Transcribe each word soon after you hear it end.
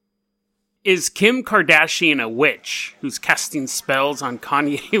Is Kim Kardashian a witch who's casting spells on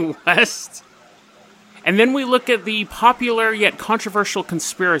Kanye West? And then we look at the popular yet controversial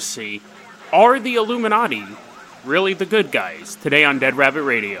conspiracy, are the Illuminati really the good guys? Today on Dead Rabbit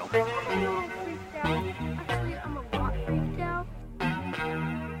Radio.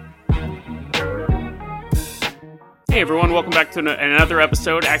 Hey everyone, welcome back to another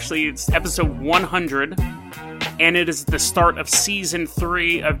episode. Actually, it's episode 100, and it is the start of Season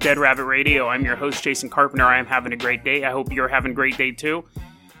 3 of Dead Rabbit Radio. I'm your host, Jason Carpenter. I am having a great day. I hope you're having a great day too.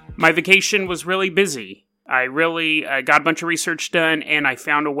 My vacation was really busy. I really got a bunch of research done, and I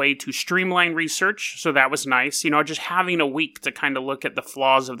found a way to streamline research, so that was nice. You know, just having a week to kind of look at the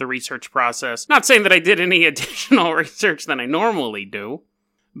flaws of the research process. Not saying that I did any additional research than I normally do,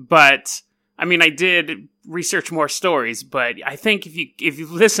 but I mean, I did research more stories, but I think if you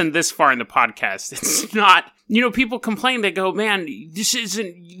listen this far in the podcast, it's not, you know, people complain, they go, man, this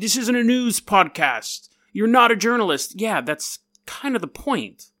isn't a news podcast. You're not a journalist. Yeah, that's kind of the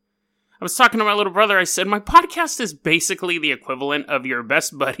point. I was talking to my little brother, I said, my podcast is basically the equivalent of your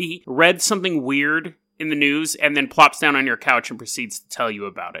best buddy read something weird in the news and then plops down on your couch and proceeds to tell you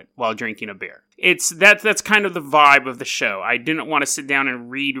about it while drinking a beer. That's kind of the vibe of the show. I didn't want to sit down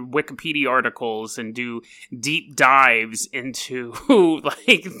and read Wikipedia articles and do deep dives into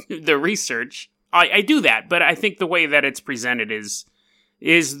like the research. I do that, but I think the way that it's presented is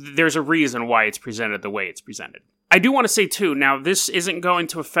there's a reason why it's presented the way it's presented. I do want to say, too, now this isn't going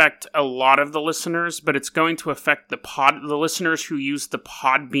to affect a lot of the listeners, but it's going to affect the listeners who use the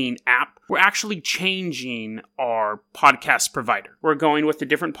Podbean app. We're actually changing our podcast provider. We're going with a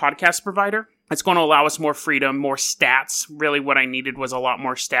different podcast provider. It's going to allow us more freedom, more stats. Really, what I needed was a lot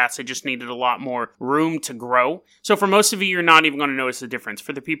more stats. I just needed a lot more room to grow. So for most of you, you're not even going to notice the difference.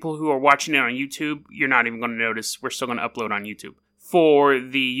 For the people who are watching it on YouTube, you're not even going to notice. We're still going to upload on YouTube. For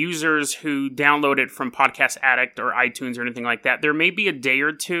the users who download it from Podcast Addict or iTunes or anything like that, there may be a day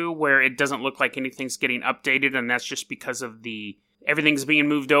or two where it doesn't look like anything's getting updated, and that's just because of everything's being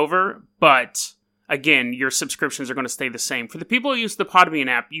moved over. But again, your subscriptions are going to stay the same. For the people who use the Podbean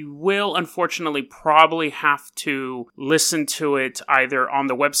app, you will unfortunately probably have to listen to it either on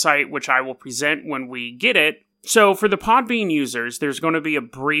the website, which I will present when we get it. So for the Podbean users, there's going to be a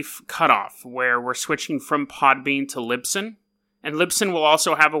brief cutoff where we're switching from Podbean to Libsyn. And Libsyn will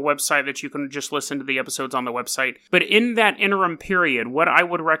also have a website that you can just listen to the episodes on the website. But in that interim period, what I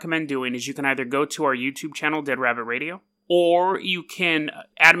would recommend doing is you can either go to our YouTube channel, Dead Rabbit Radio, or you can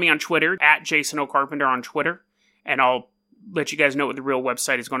add me on Twitter, at Jason O. Carpenter on Twitter, and I'll let you guys know what the real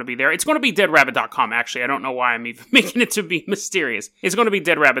website is going to be there. It's going to be deadrabbit.com, actually. I don't know why I'm even making it to be mysterious. It's going to be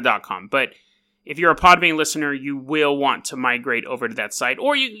deadrabbit.com, but if you're a Podbean listener, you will want to migrate over to that site.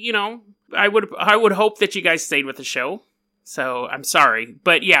 Or, you know, I would hope that you guys stayed with the show. So, I'm sorry.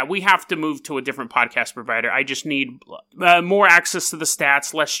 But yeah, we have to move to a different podcast provider. I just need more access to the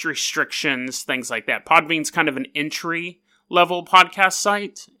stats, less restrictions, things like that. Podbean's kind of an entry-level podcast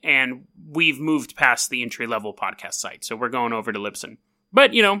site, and we've moved past the entry-level podcast site. So, we're going over to Libsyn.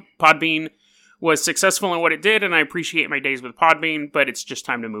 But, you know, Podbean was successful in what it did, and I appreciate my days with Podbean, but it's just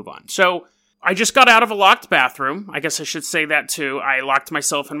time to move on. So, I just got out of a locked bathroom. I guess I should say that too. I locked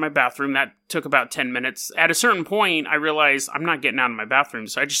myself in my bathroom. That took about 10 minutes. At a certain point, I realized I'm not getting out of my bathroom,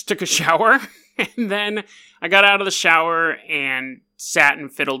 so I just took a shower. And then I got out of the shower and sat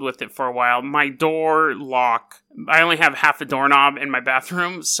and fiddled with it for a while. My door lock, I only have half a doorknob in my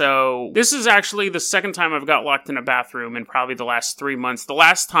bathroom, so this is actually the second time I've got locked in a bathroom in probably the last 3 months. The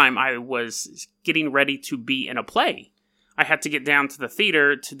last time I was getting ready to be in a play. I had to get down to the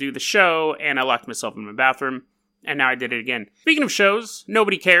theater to do the show, and I locked myself in my bathroom, and now I did it again. Speaking of shows,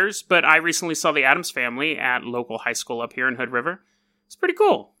 nobody cares, but I recently saw The Addams Family at local high school up here in Hood River. It's pretty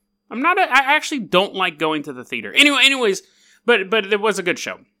cool. I actually don't like going to the theater. Anyways, but it was a good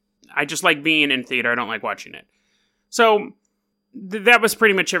show. I just like being in theater. I don't like watching it. So that was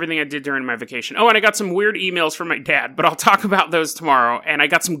pretty much everything I did during my vacation. Oh, and I got some weird emails from my dad, but I'll talk about those tomorrow. And I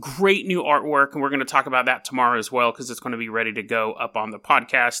got some great new artwork, and we're going to talk about that tomorrow as well, because it's going to be ready to go up on the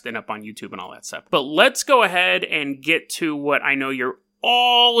podcast and up on YouTube and all that stuff. But let's go ahead and get to what I know you're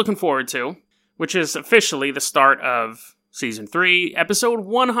all looking forward to, which is officially the start of Season 3, Episode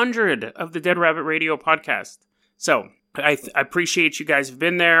 100 of the Dead Rabbit Radio podcast. So I appreciate you guys have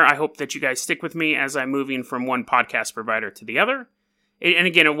been there. I hope that you guys stick with me as I'm moving from one podcast provider to the other. And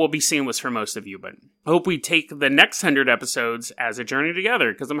again, it will be seamless for most of you, but I hope we take the next 100 episodes as a journey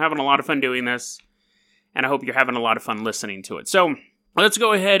together, because I'm having a lot of fun doing this, and I hope you're having a lot of fun listening to it. So let's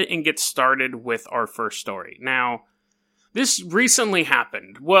go ahead and get started with our first story. Now, this recently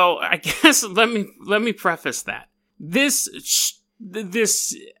happened. Well, I guess let me preface that. This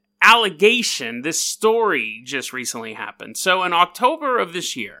allegation, this story just recently happened. So in October of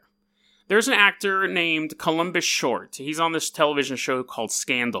this year, there's an actor named Columbus Short. He's on this television show called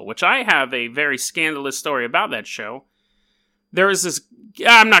Scandal, which I have a very scandalous story about that show. There is this...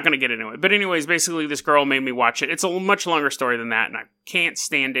 I'm not going to get into it. But anyways, basically this girl made me watch it. It's a much longer story than that, and I can't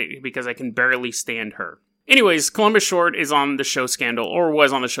stand it because I can barely stand her. Anyways, Columbus Short is on the show Scandal, or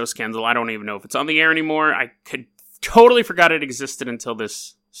was on the show Scandal. I don't even know if it's on the air anymore. I could totally forgot it existed until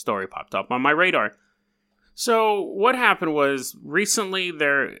this story popped up on my radar. So what happened was recently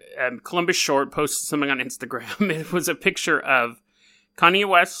Columbus Short posted something on Instagram. It was a picture of Kanye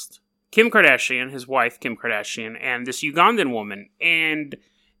West, Kim Kardashian, his wife Kim Kardashian, and this Ugandan woman. And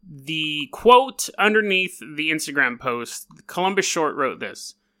the quote underneath the Instagram post, Columbus Short wrote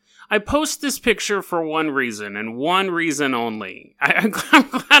this: "I post this picture for one reason, and one reason only." I'm glad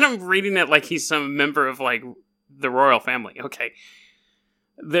I'm reading it like he's some member of, like, the royal family. Okay.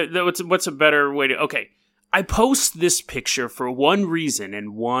 What's a better way to... Okay. "I post this picture for one reason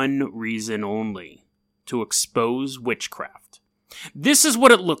and one reason only. To expose witchcraft. This is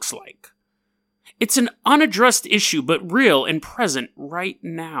what it looks like. It's an unaddressed issue, but real and present right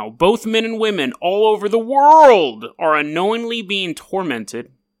now. Both men and women all over the world are unknowingly being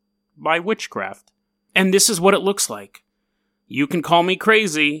tormented by witchcraft. And this is what it looks like. You can call me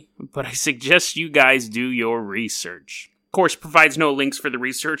crazy, but I suggest you guys do your research." Of course, provides no links for the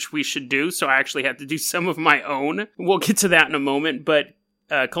research we should do, so I actually had to do some of my own. We'll get to that in a moment, but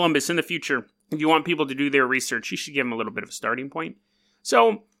Columbus, in the future, if you want people to do their research, you should give them a little bit of a starting point.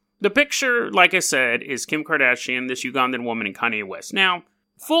 So, the picture, like I said, is Kim Kardashian, this Ugandan woman, and Kanye West. Now,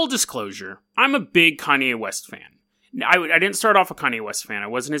 full disclosure, I'm a big Kanye West fan. I didn't start off a Kanye West fan. I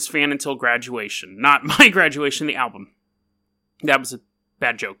wasn't his fan until Graduation. Not my Graduation, the album. That was a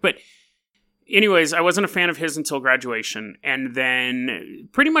bad joke, but... Anyways, I wasn't a fan of his until Graduation, and then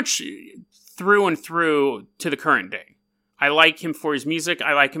pretty much through and through to the current day. I like him for his music.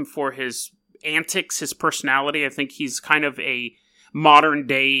 I like him for his antics, his personality. I think he's kind of a modern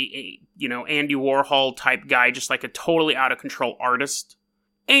day, Andy Warhol type guy, just like a totally out of control artist.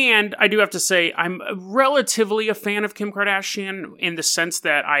 And I do have to say, I'm relatively a fan of Kim Kardashian in the sense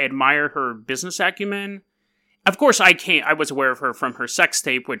that I admire her business acumen. Of course, I was aware of her from her sex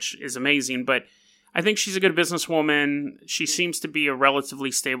tape, which is amazing, but I think she's a good businesswoman. She seems to be a relatively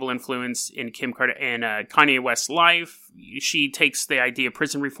stable influence in Kanye West's life. She takes the idea of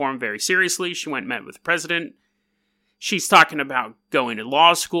prison reform very seriously. She went and met with the president. She's talking about going to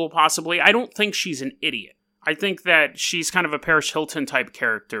law school, possibly. I don't think she's an idiot. I think that she's kind of a Paris Hilton type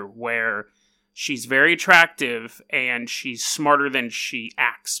character where she's very attractive, and she's smarter than she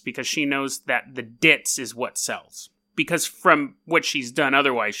acts, because she knows that the ditz is what sells. Because from what she's done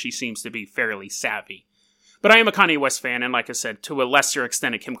otherwise, she seems to be fairly savvy. But I am a Kanye West fan, and like I said, to a lesser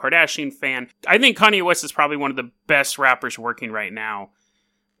extent a Kim Kardashian fan. I think Kanye West is probably one of the best rappers working right now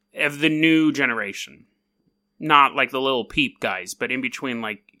of the new generation. Not like the Lil Peep guys, but in between,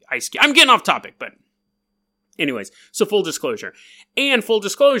 like, Ice Cube. I'm getting off topic, but... Anyways, so full disclosure. And full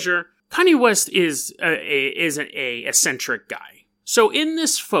disclosure... Kanye West is an eccentric guy. So in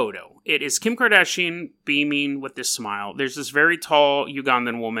this photo, it is Kim Kardashian beaming with this smile. There's this very tall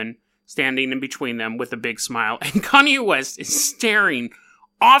Ugandan woman standing in between them with a big smile. And Kanye West is staring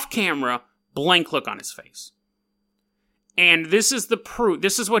off camera, blank look on his face. And this is the proof.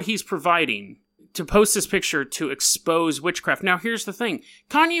 This is what he's providing to post this picture to expose witchcraft. Now, here's the thing.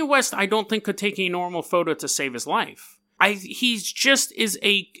 Kanye West, I don't think, could take a normal photo to save his life. He's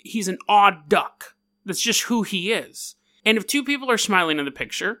an odd duck. That's just who he is. And if two people are smiling in the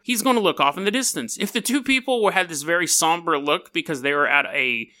picture, he's going to look off in the distance. If the two people had this very somber look because they were at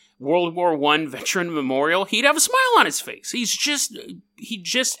a World War I veteran memorial, he'd have a smile on his face. He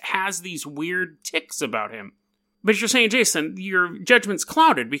just has these weird tics about him. But you're saying, Jason, your judgment's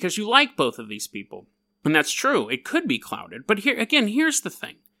clouded because you like both of these people. And that's true. It could be clouded. But here's the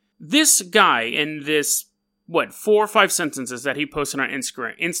thing. This guy in this 4 or 5 sentences that he posted on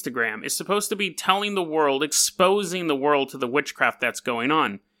Instagram is supposed to be telling the world, exposing the world to the witchcraft that's going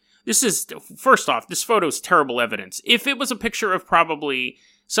on. First off, this photo is terrible evidence. If it was a picture of probably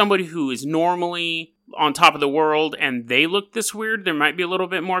somebody who is normally on top of the world and they look this weird, there might be a little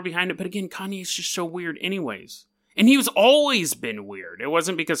bit more behind it. But again, Kanye is just so weird anyways. And he's always been weird. It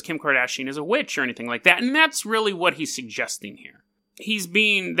wasn't because Kim Kardashian is a witch or anything like that. And that's really what he's suggesting here.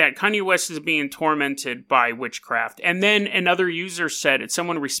 Kanye West is being tormented by witchcraft. And then another user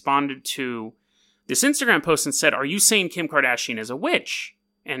someone responded to this Instagram post and said, "Are you saying Kim Kardashian is a witch?"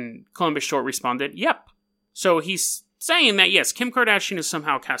 And Columbus Short responded, "Yep." So he's saying that, yes, Kim Kardashian is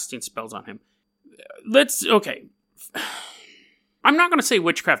somehow casting spells on him. Okay. I'm not going to say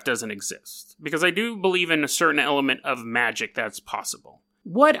witchcraft doesn't exist, because I do believe in a certain element of magic that's possible.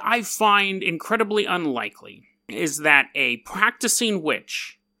 What I find incredibly unlikely is that a practicing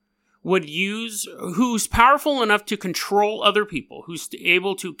witch who's powerful enough to control other people, who's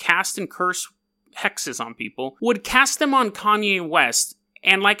able to cast and curse hexes on people, would cast them on Kanye West.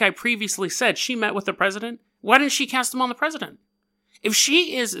 And like I previously said, she met with the president. Why didn't she cast them on the president? If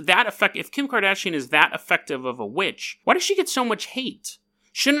she is that effective, if Kim Kardashian is that effective of a witch, why does she get so much hate?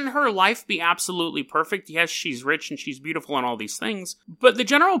 Shouldn't her life be absolutely perfect? Yes, she's rich and she's beautiful and all these things, but the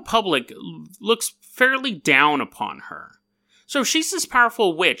general public looks fairly down upon her. So if she's this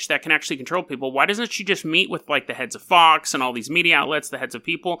powerful witch that can actually control people, why doesn't she just meet with like the heads of Fox and all these media outlets, the heads of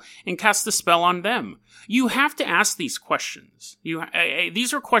people, and cast the spell on them? You have to ask these questions.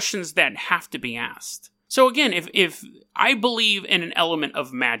 These are questions that have to be asked. So again, if I believe in an element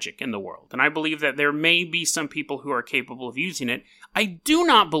of magic in the world, and I believe that there may be some people who are capable of using it, I do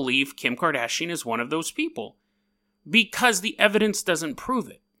not believe Kim Kardashian is one of those people, because the evidence doesn't prove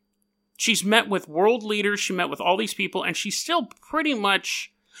it. She's met with world leaders, she met with all these people, and she's still pretty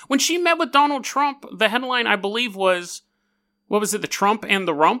much... When she met with Donald Trump, the headline, I believe, was... What was it, the Trump and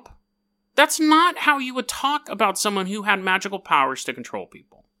the Rump? That's not how you would talk about someone who had magical powers to control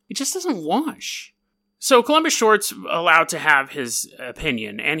people. It just doesn't wash. So Columbus Short's allowed to have his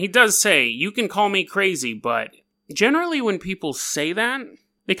opinion, and he does say, you can call me crazy, but generally when people say that,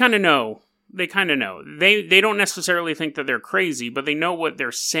 they kind of know. They kind of know. They don't necessarily think that they're crazy, but they know what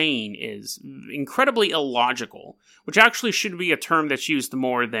they're saying is incredibly illogical, which actually should be a term that's used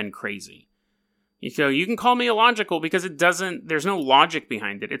more than crazy. So you can call me illogical because there's no logic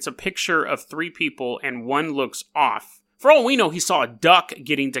behind it. It's a picture of three people and one looks off. For all we know, he saw a duck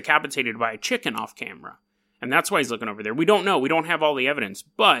getting decapitated by a chicken off camera. And that's why he's looking over there. We don't know. We don't have all the evidence.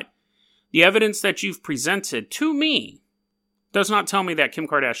 But the evidence that you've presented to me does not tell me that Kim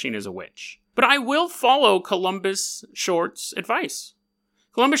Kardashian is a witch. But I will follow Columbus Short's advice.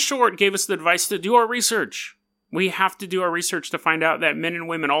 Columbus Short gave us the advice to do our research. We have to do our research to find out that men and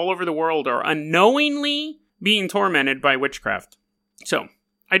women all over the world are unknowingly being tormented by witchcraft. So,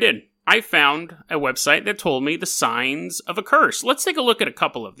 I did. I found a website that told me the signs of a curse. Let's take a look at a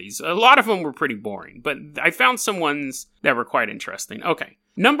couple of these. A lot of them were pretty boring, but I found some ones that were quite interesting. Okay.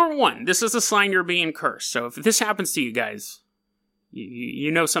 Number 1, this is a sign you're being cursed. So if this happens to you guys,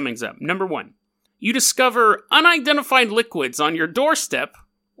 you know something's up. Number 1, you discover unidentified liquids on your doorstep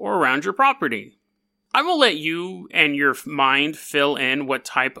or around your property. I will let you and your mind fill in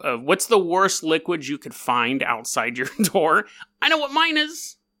what's the worst liquid you could find outside your door. I know what mine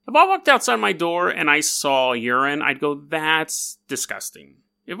is. If I walked outside my door and I saw urine, I'd go, that's disgusting.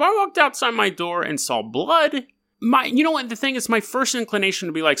 If I walked outside my door and saw blood, you know what, the thing is, my first inclination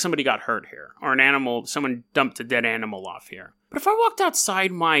would be like somebody got hurt here, or someone dumped a dead animal off here. But if I walked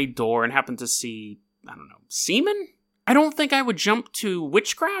outside my door and happened to see, I don't know, semen, I don't think I would jump to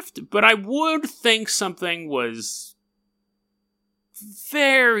witchcraft, but I would think something was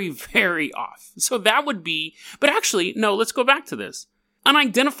very, very off. So that would be, but actually, no, let's go back to this.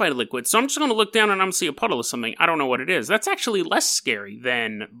 Unidentified liquid, so I'm just going to look down and I'm going to see a puddle of something. I don't know what it is. That's actually less scary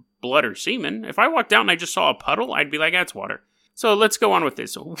than blood or semen. If I walked out and I just saw a puddle, I'd be like, that's water. So let's go on with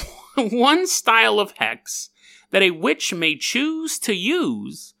this. One style of hex that a witch may choose to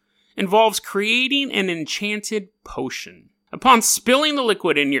use involves creating an enchanted potion. Upon spilling the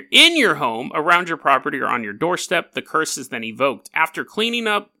liquid in your home, around your property, or on your doorstep, the curse is then evoked. After cleaning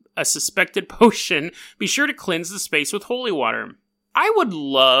up a suspected potion, be sure to cleanse the space with holy water. I would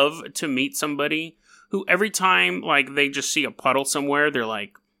love to meet somebody who every time, like, they just see a puddle somewhere, they're,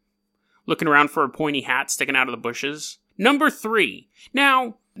 like, looking around for a pointy hat sticking out of the bushes. Number 3.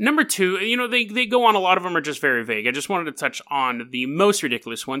 Now, number 2, they go on, a lot of them are just very vague. I just wanted to touch on the most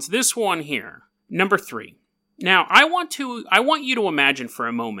ridiculous ones. This one here, number 3. Now, I want you to imagine for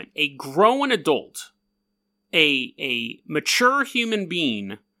a moment a grown adult, a mature human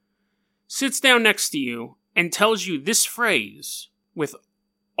being, sits down next to you and tells you this phrase with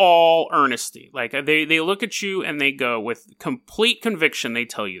all earnesty. Like, they look at you and they go, with complete conviction, they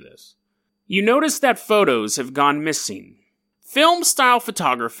tell you this. You notice that photos have gone missing. Film-style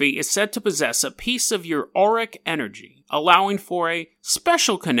photography is said to possess a piece of your auric energy, allowing for a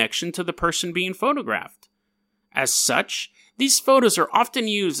special connection to the person being photographed. As such, these photos are often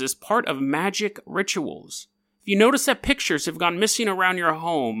used as part of magic rituals. If you notice that pictures have gone missing around your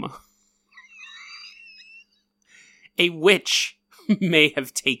home, a witch may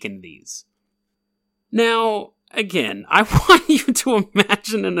have taken these. Now, again, I want you to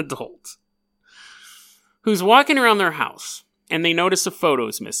imagine an adult who's walking around their house, and they notice a photo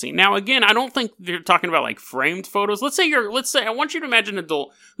is missing. Now, again, I don't think they're talking about like framed photos. Let's say I want you to imagine an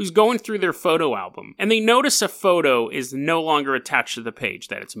adult who's going through their photo album, and they notice a photo is no longer attached to the page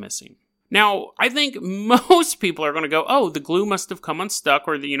that it's missing. Now, I think most people are going to go, oh, the glue must have come unstuck,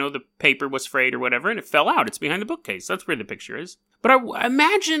 or the paper was frayed or whatever, and it fell out. It's behind the bookcase. That's where the picture is. But I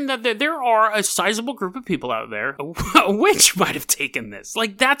imagine that there are a sizable group of people out there, a witch might have taken this.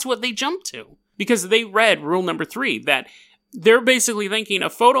 Like, that's what they jumped to. Because they read rule number 3, that they're basically thinking a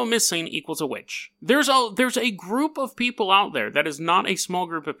photo missing equals a witch. There's a group of people out there that is not a small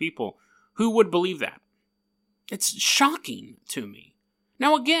group of people who would believe that. It's shocking to me.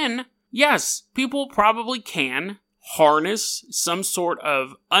 Now, again, yes, people probably can harness some sort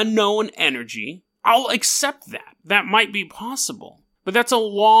of unknown energy. I'll accept that. That might be possible. But that's a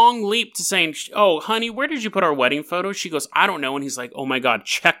long leap to saying, oh, honey, where did you put our wedding photo? She goes, I don't know. And he's like, oh my God,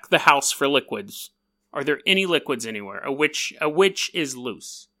 check the house for liquids. Are there any liquids anywhere? A witch is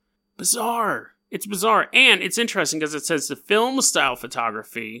loose. Bizarre. It's bizarre. And it's interesting because it says the film-style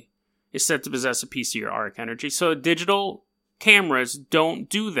photography is said to possess a piece of your auric energy. So digital cameras don't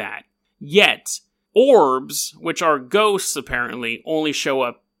do that. Yet, orbs, which are ghosts apparently, only show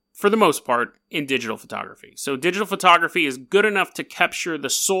up, for the most part, in digital photography. So digital photography is good enough to capture the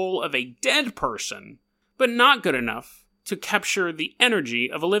soul of a dead person, but not good enough to capture the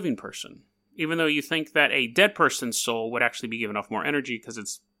energy of a living person. Even though you think that a dead person's soul would actually be given off more energy because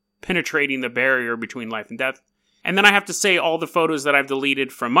it's penetrating the barrier between life and death. And then I have to say, all the photos that I've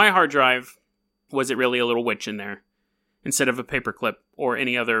deleted from my hard drive, was it really a little witch in there? Instead of a paperclip or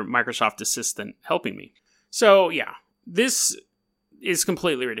any other Microsoft assistant helping me. So, yeah, this is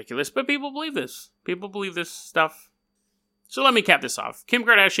completely ridiculous, but people believe this. People believe this stuff. So let me cap this off. Kim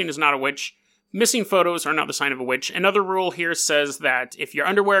Kardashian is not a witch. Missing photos are not the sign of a witch. Another rule here says that if your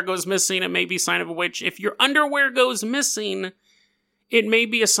underwear goes missing, it may be a sign of a witch. If your underwear goes missing, it may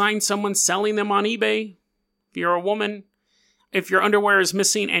be a sign someone's selling them on eBay. If you're a woman. If your underwear is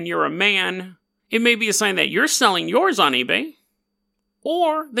missing and you're a man, it may be a sign that you're selling yours on eBay.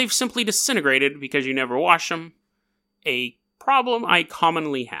 Or they've simply disintegrated because you never wash them. A problem I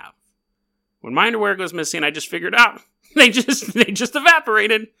commonly have. When my underwear goes missing, I just figured out they just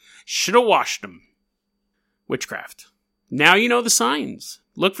evaporated. Should have washed them. Witchcraft. Now you know the signs.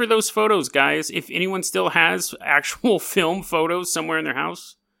 Look for those photos, guys. If anyone still has actual film photos somewhere in their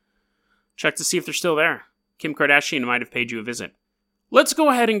house, check to see if they're still there. Kim Kardashian might have paid you a visit. Let's go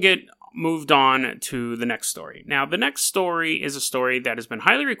ahead and get moved on to the next story. Now, the next story is a story that has been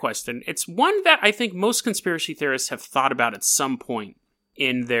highly requested. It's one that I think most conspiracy theorists have thought about at some point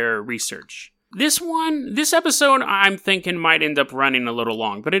in their research. This episode, I'm thinking might end up running a little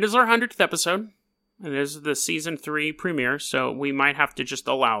long, but it is our 100th episode. It is the season 3 premiere, so we might have to just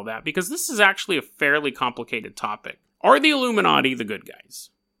allow that, because this is actually a fairly complicated topic. Are the Illuminati the good guys?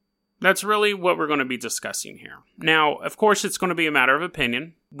 That's really what we're going to be discussing here. Now, of course, it's going to be a matter of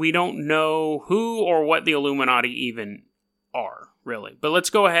opinion. We don't know who or what the Illuminati even are, really. But let's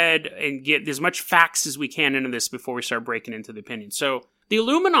go ahead and get as much facts as we can into this before we start breaking into the opinion. So, the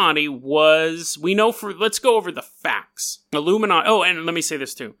Illuminati let's go over the facts. And let me say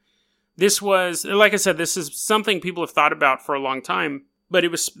this too. This was, like I said, this is something people have thought about for a long time. But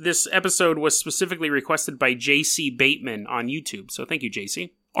this episode was specifically requested by J.C. Bateman on YouTube. So thank you,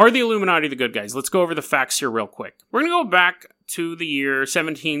 J.C. Are the Illuminati the good guys? Let's go over the facts here real quick. We're going to go back to the year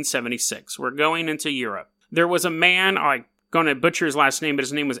 1776. We're going into Europe. There was a man, I'm going to butcher his last name, but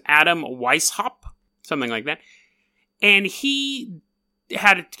his name was Adam Weishaupt, something like that. And he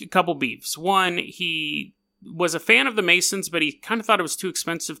had a couple beefs. One, he was a fan of the Masons, but he kind of thought it was too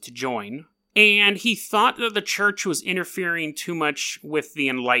expensive to join. And he thought that the church was interfering too much with the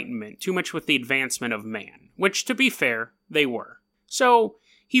Enlightenment, too much with the advancement of man, which, to be fair, they were. So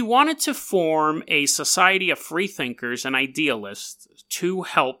he wanted to form a society of freethinkers and idealists to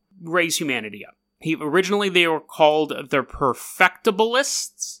help raise humanity up. Originally, they were called the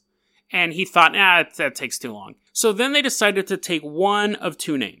Perfectibilists, and he thought, that takes too long. So then they decided to take one of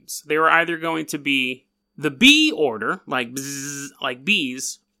two names. They were either going to be the Bee Order, like bzz, like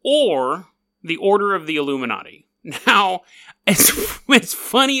bees, or the Order of the Illuminati. Now, as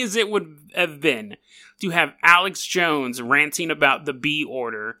funny as it would have been to have Alex Jones ranting about the Bee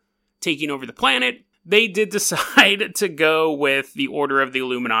Order taking over the planet, they did decide to go with the Order of the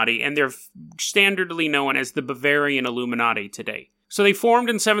Illuminati, and they're standardly known as the Bavarian Illuminati today. So they formed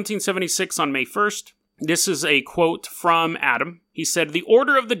in 1776 on May 1st. This is a quote from Adam. He said, "The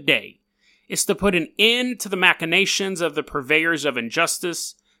order of the day is to put an end to the machinations of the purveyors of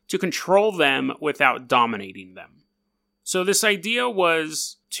injustice, to control them without dominating them." So this idea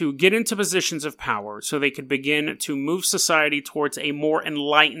was to get into positions of power so they could begin to move society towards a more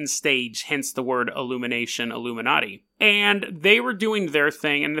enlightened stage, hence the word illumination, Illuminati. And they were doing their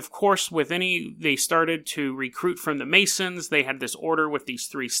thing, and of course, they started to recruit from the Masons. They had this order with these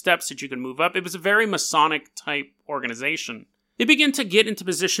 3 steps that you could move up. It was a very Masonic type organization. They began to get into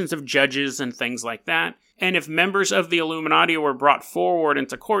positions of judges and things like that. And if members of the Illuminati were brought forward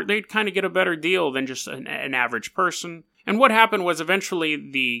into court, they'd kind of get a better deal than just an average person. And what happened was eventually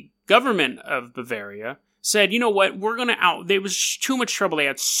the government of Bavaria said, you know what, we're going to there was too much trouble. They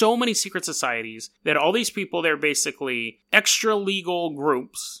had so many secret societies that all these people, they're basically extra legal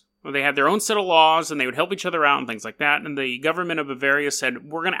groups. They had their own set of laws and they would help each other out and things like that. And the government of Bavaria said,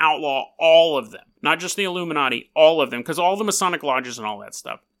 we're going to outlaw all of them. Not just the Illuminati, all of them. Because all the Masonic lodges and all that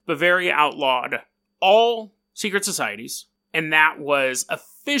stuff. Bavaria outlawed all secret societies. And that was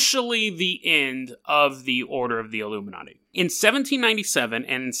officially the end of the Order of the Illuminati. In 1797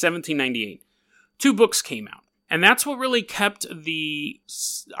 and 1798, 2 books came out. And that's what really kept the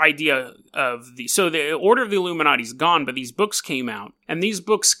idea of so the Order of the Illuminati is gone, but these books came out, and these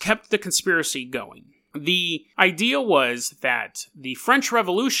books kept the conspiracy going. The idea was that the French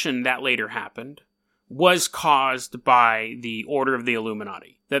Revolution that later happened was caused by the Order of the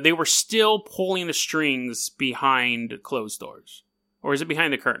Illuminati. That they were still pulling the strings behind closed doors. Or is it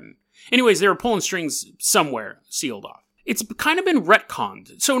behind the curtain? Anyways, they were pulling strings somewhere sealed off. It's kind of been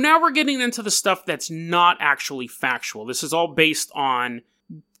retconned. So now we're getting into the stuff that's not actually factual. This is all based on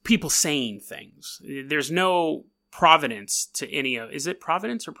people saying things. There's no provenance to any of... Is it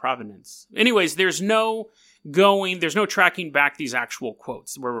providence or provenance? Anyways, there's no tracking back these actual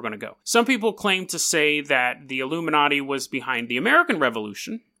quotes where we're going to go. Some people claim to say that the Illuminati was behind the American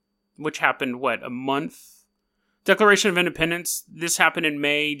Revolution, which happened, a month? Declaration of Independence. This happened in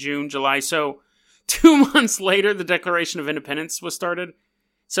May, June, July. So 2 months later, the Declaration of Independence was started.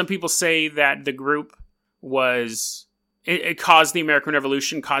 Some people say that the group it caused the American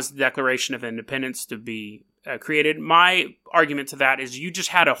Revolution, caused the Declaration of Independence to be created. My argument to that is you just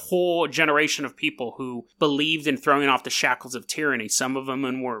had a whole generation of people who believed in throwing off the shackles of tyranny. Some of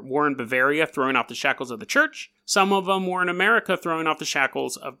them were in Bavaria, throwing off the shackles of the church. Some of them were in America, throwing off the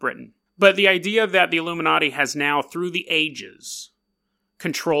shackles of Britain. But the idea that the Illuminati has now, through the ages,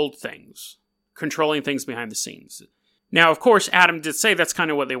 controlled things. Controlling things behind the scenes. Now, of course, Adam did say that's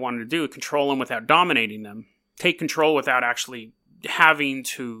kind of what they wanted to do, control them without dominating them. Take control without actually having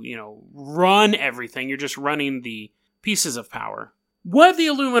to, run everything. You're just running the pieces of power. What the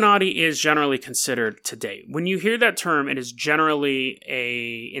Illuminati is generally considered today, when you hear that term, it is generally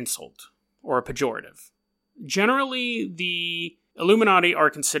an insult or a pejorative. Generally, the Illuminati are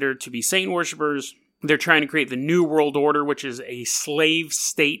considered to be Satan worshippers. They're trying to create the New World Order, which is a slave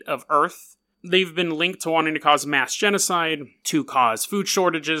state of Earth. They've been linked to wanting to cause mass genocide, to cause food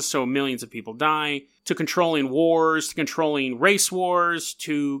shortages so millions of people die, to controlling wars, to controlling race wars,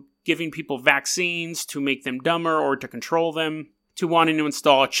 to giving people vaccines to make them dumber or to control them, to wanting to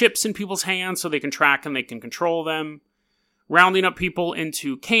install chips in people's hands so they can track and they can control them, rounding up people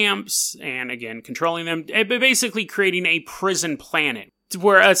into camps and, again, controlling them, basically creating a prison planet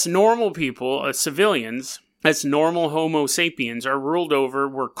where us normal people, us civilians, as normal Homo sapiens are ruled over.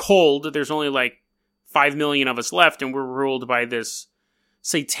 We're cold. There's only 5 million of us left, and we're ruled by this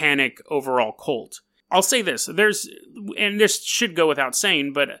satanic overall cult. I'll say this, and this should go without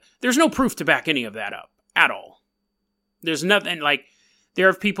saying, but there's no proof to back any of that up at all. There's nothing, there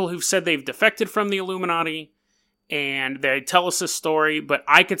are people who've said they've defected from the Illuminati, and they tell us this story, but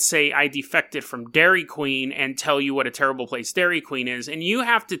I could say I defected from Dairy Queen and tell you what a terrible place Dairy Queen is, and you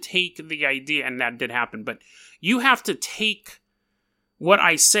have to take the idea, and that did happen, but you have to take what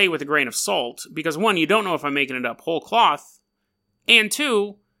I say with a grain of salt, because 1, you don't know if I'm making it up whole cloth, and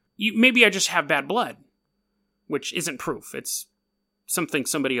 2, maybe I just have bad blood, which isn't proof. It's something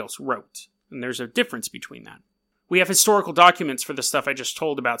somebody else wrote, and there's a difference between that. We have historical documents for the stuff I just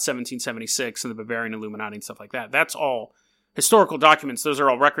told about 1776 and the Bavarian Illuminati and stuff like that. That's all historical documents. Those are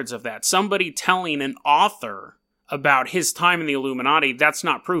all records of that. Somebody telling an author about his time in the Illuminati, that's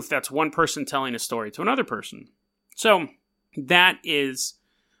not proof. That's one person telling a story to another person. So that is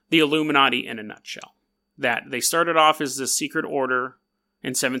the Illuminati in a nutshell. That they started off as this secret order in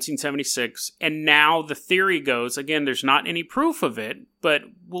 1776, and now the theory goes, again, there's not any proof of it, but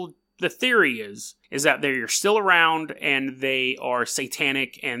the theory is that they're still around and they are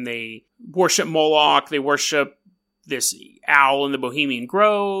satanic and they worship Moloch, they worship this owl in the Bohemian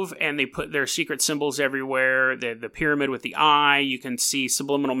Grove, and they put their secret symbols everywhere. The pyramid with the eye, you can see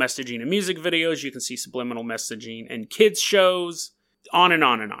subliminal messaging in music videos, you can see subliminal messaging in kids shows, on and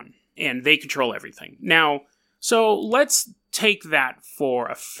on and on. And they control everything. Now, So let's take that for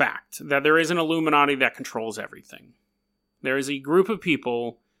a fact, that there is an Illuminati that controls everything. There is a group of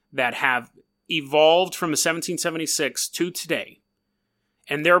people that have evolved from 1776 to today,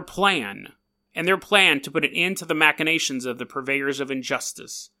 and their plan to put an end to the machinations of the purveyors of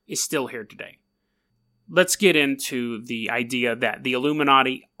injustice is still here today. Let's get into the idea that the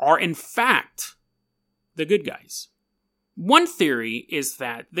Illuminati are in fact the good guys. One theory is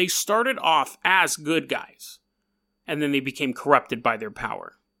that they started off as good guys, and then they became corrupted by their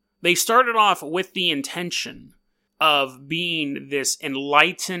power. They started off with the intention of being this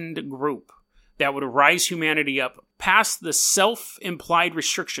enlightened group that would rise humanity up past the self-implied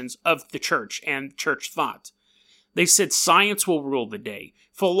restrictions of the church and church thought. They said science will rule the day,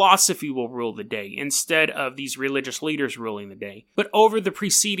 philosophy will rule the day, instead of these religious leaders ruling the day. But over the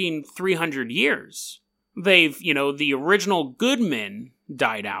preceding 300 years, the original good men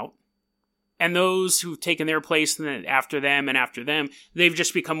died out, and those who've taken their place after them, they've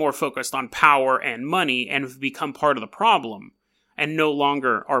just become more focused on power and money and have become part of the problem and no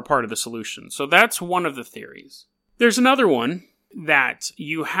longer are part of the solution. So that's one of the theories. There's another one that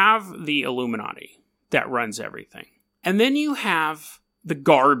you have the Illuminati that runs everything. And then you have the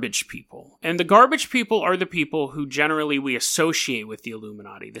garbage people. And the garbage people are the people who generally we associate with the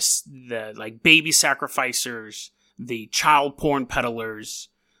Illuminati. The like baby sacrificers, the child porn peddlers,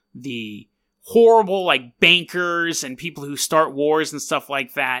 the horrible like bankers and people who start wars and stuff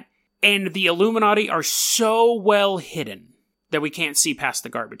like that. And the Illuminati are so well hidden that we can't see past the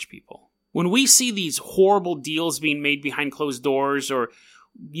garbage people. When we see these horrible deals being made behind closed doors, or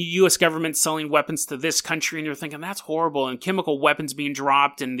U.S. government selling weapons to this country, and you're thinking, that's horrible, and chemical weapons being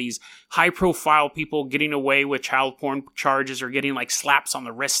dropped, and these high-profile people getting away with child porn charges or getting like slaps on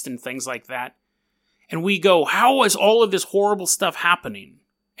the wrist and things like that. And we go, how is all of this horrible stuff happening?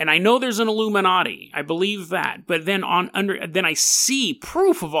 And I know there's an Illuminati. I believe that. But then then I see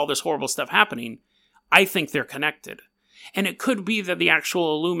proof of all this horrible stuff happening. I think they're connected. And it could be that the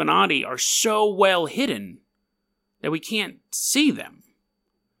actual Illuminati are so well hidden that we can't see them.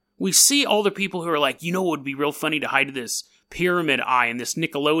 We see all the people who are like, it would be real funny to hide this pyramid eye in this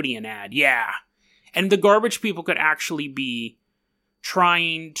Nickelodeon ad. Yeah. And the garbage people could actually be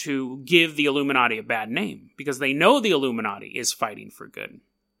trying to give the Illuminati a bad name because they know the Illuminati is fighting for good.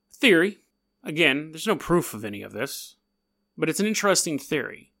 Theory. Again, there's no proof of any of this, but it's an interesting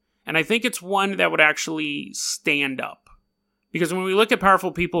theory. And I think it's one that would actually stand up. Because when we look at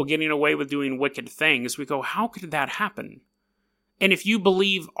powerful people getting away with doing wicked things, we go, how could that happen? And if you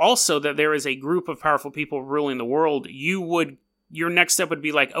believe also that there is a group of powerful people ruling the world, your next step would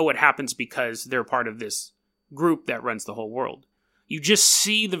be like, it happens because they're part of this group that runs the whole world. You just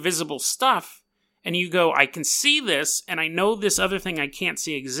see the visible stuff, and you go, I can see this, and I know this other thing I can't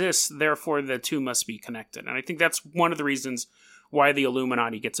see exists, therefore the two must be connected. And I think that's one of the reasons why the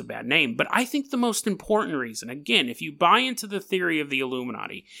Illuminati gets a bad name. But I think the most important reason, again, if you buy into the theory of the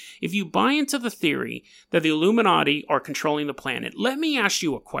Illuminati, if you buy into the theory that the Illuminati are controlling the planet, let me ask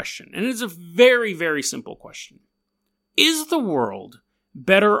you a question, and it's a very, very simple question. Is the world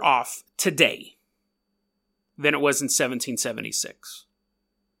better off today than it was in 1776?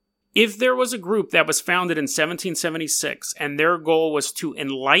 If there was a group that was founded in 1776 and their goal was to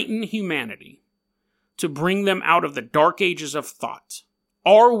enlighten humanity, to bring them out of the dark ages of thought,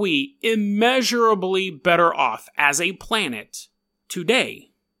 are we immeasurably better off as a planet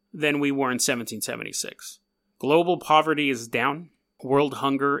today than we were in 1776? Global poverty is down. World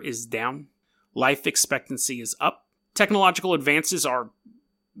hunger is down. Life expectancy is up. Technological advances are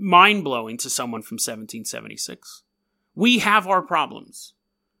mind-blowing to someone from 1776. We have our problems.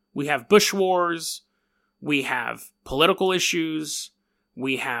 We have bush wars. We have political issues.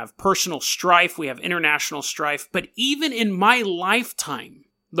 We have personal strife, we have international strife, but even in my lifetime,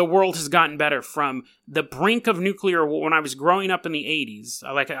 the world has gotten better from the brink of nuclear war. When I was growing up in the 80s,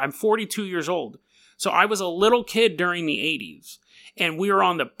 I'm 42 years old, so I was a little kid during the 80s, and we were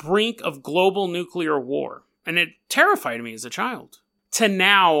on the brink of global nuclear war, and it terrified me as a child. To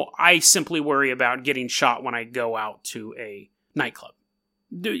now, I simply worry about getting shot when I go out to a nightclub.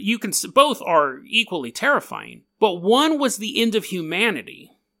 Both are equally terrifying. But one was the end of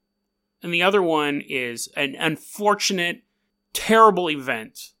humanity, and the other one is an unfortunate, terrible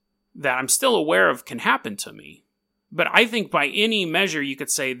event that I'm still aware of can happen to me. But I think by any measure, you could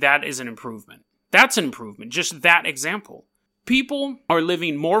say that is an improvement. That's an improvement, just that example. People are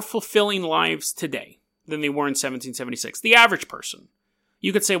living more fulfilling lives today than they were in 1776. The average person.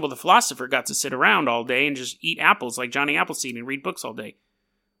 You could say, well, the philosopher got to sit around all day and just eat apples like Johnny Appleseed and read books all day.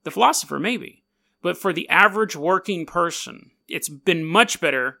 The philosopher, maybe. But for the average working person, it's been much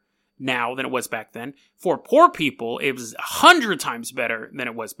better now than it was back then. For poor people, it was 100 times better than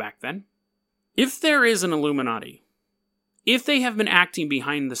it was back then. If there is an Illuminati, if they have been acting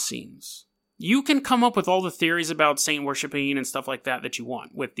behind the scenes, you can come up with all the theories about saint worshipping and stuff like that you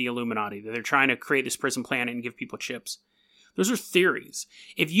want with the Illuminati, that they're trying to create this prison planet and give people chips. Those are theories.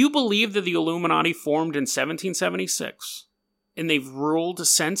 If you believe that the Illuminati formed in 1776, and they've ruled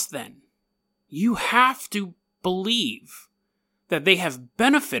since then, you have to believe that they have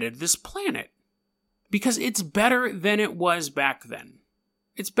benefited this planet. Because it's better than it was back then.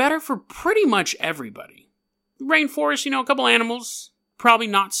 It's better for pretty much everybody. Rainforest, a couple animals, probably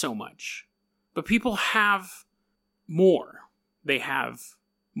not so much. But people have more. They have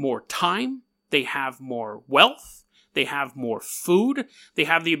more time. They have more wealth. They have more food. They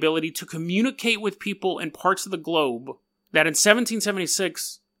have the ability to communicate with people in parts of the globe that in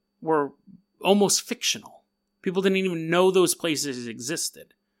 1776 were almost fictional. People didn't even know those places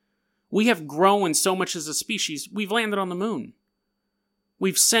existed. We have grown so much as a species, we've landed on the moon.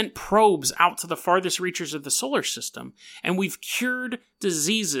 We've sent probes out to the farthest reaches of the solar system, and we've cured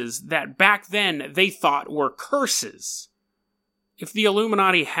diseases that back then they thought were curses. If the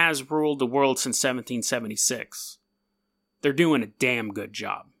Illuminati has ruled the world since 1776, they're doing a damn good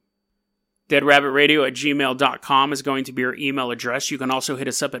job. DeadRabbitRadio@gmail.com is going to be your email address. You can also hit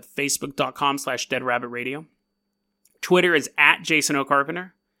us up at Facebook.com/DeadRabbitRadio. Twitter is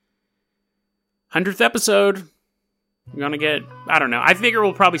 @JasonOCarpenter. 100th episode. We're going to get, I don't know. I figure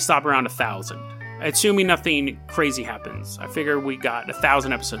we'll probably stop around 1,000. Assuming nothing crazy happens. I figure we got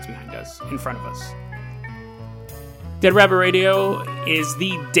 1,000 episodes behind us, in front of us. Dead Rabbit Radio is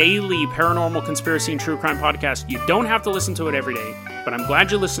the daily paranormal conspiracy and true crime podcast. You don't have to listen to it every day, but I'm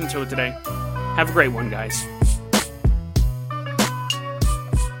glad you listened to it today. Have a great one, guys.